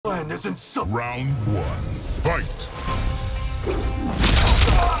plan isn't so. Round one, fight!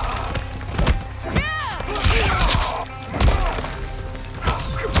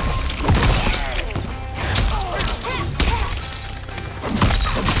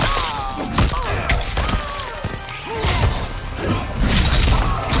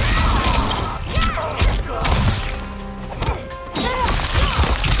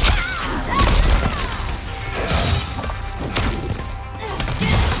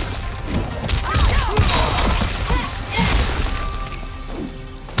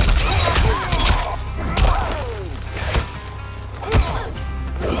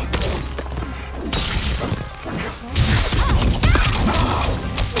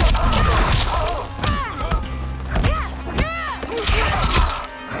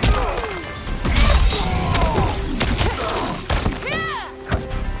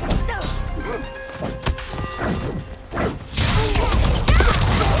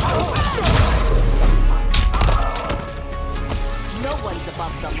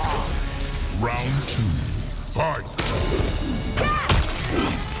 Round two, fight!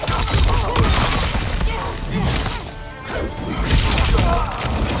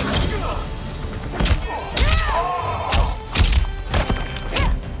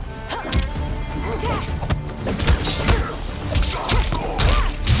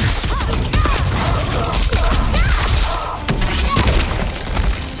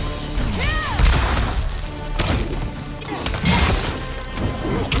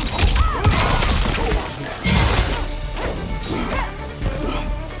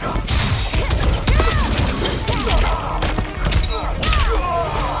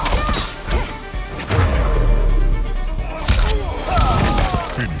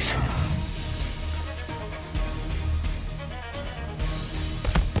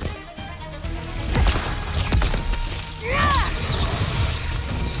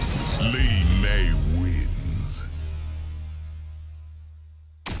 Wins.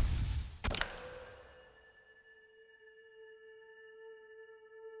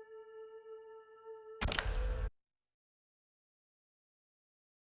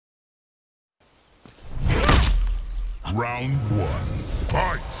 Round one,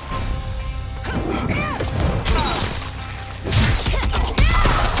 fight!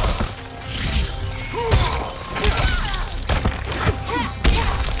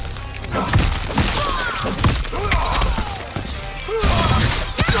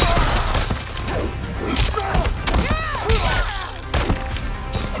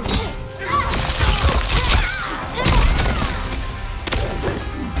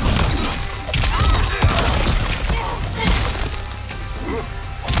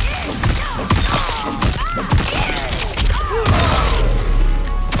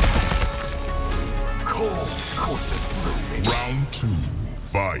 Round two,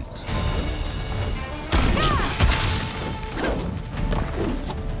 fight!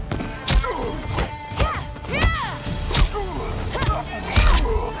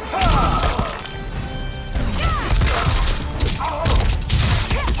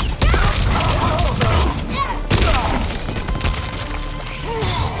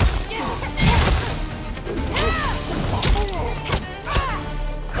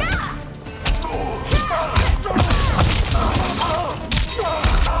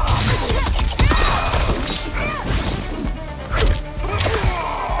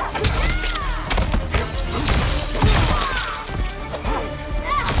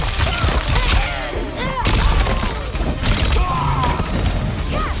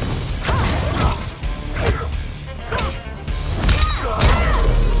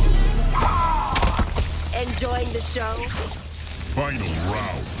 Enjoying the show? Final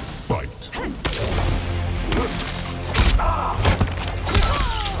round, fight!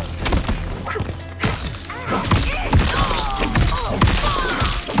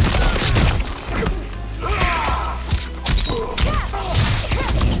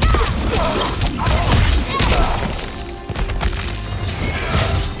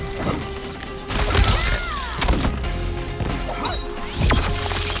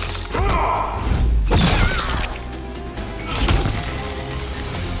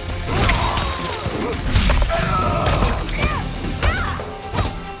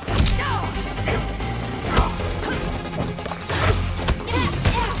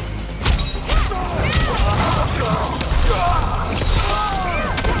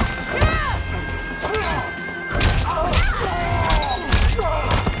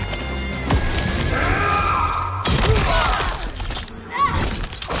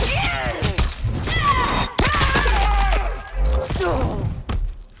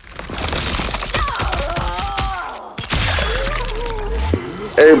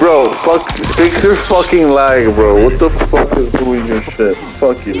 bro, fix your fucking lag, bro. What the fuck is doing your shit?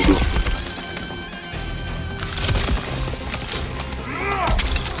 Fuck you, dude.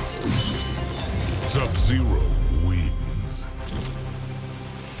 Sub-Zero wins.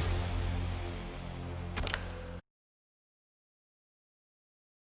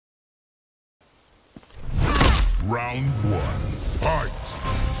 Round 1, fight!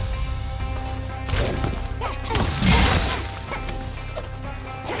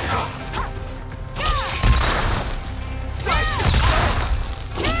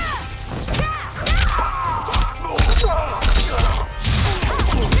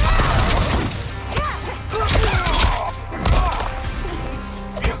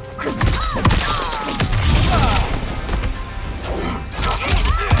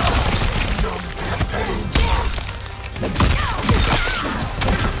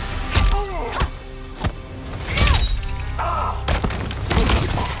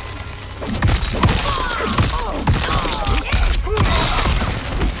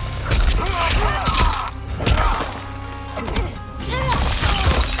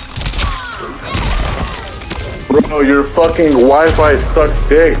 Bro, your fucking Wi-Fi sucks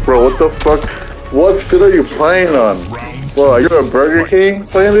dick, bro. What the fuck? What shit are you playing on? Bro, are you a Burger King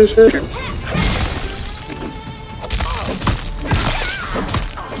playing this shit?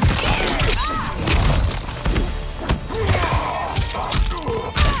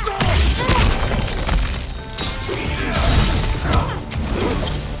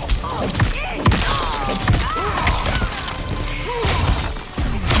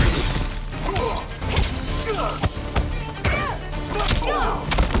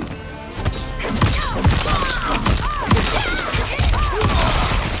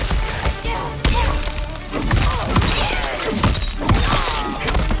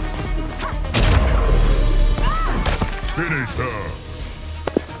 Finish her!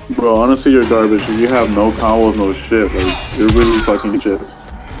 Bro, honestly, you're garbage. You have no combos, no shit. Like, you're really fucking chips.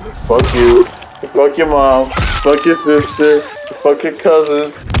 Fuck you. Fuck your mom. Fuck your sister. Fuck your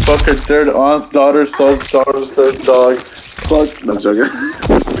cousin. Fuck her third aunt's daughter, son's daughter's third dog. Fuck. No, joking.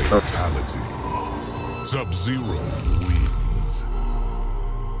 Fatality. Sub-Zero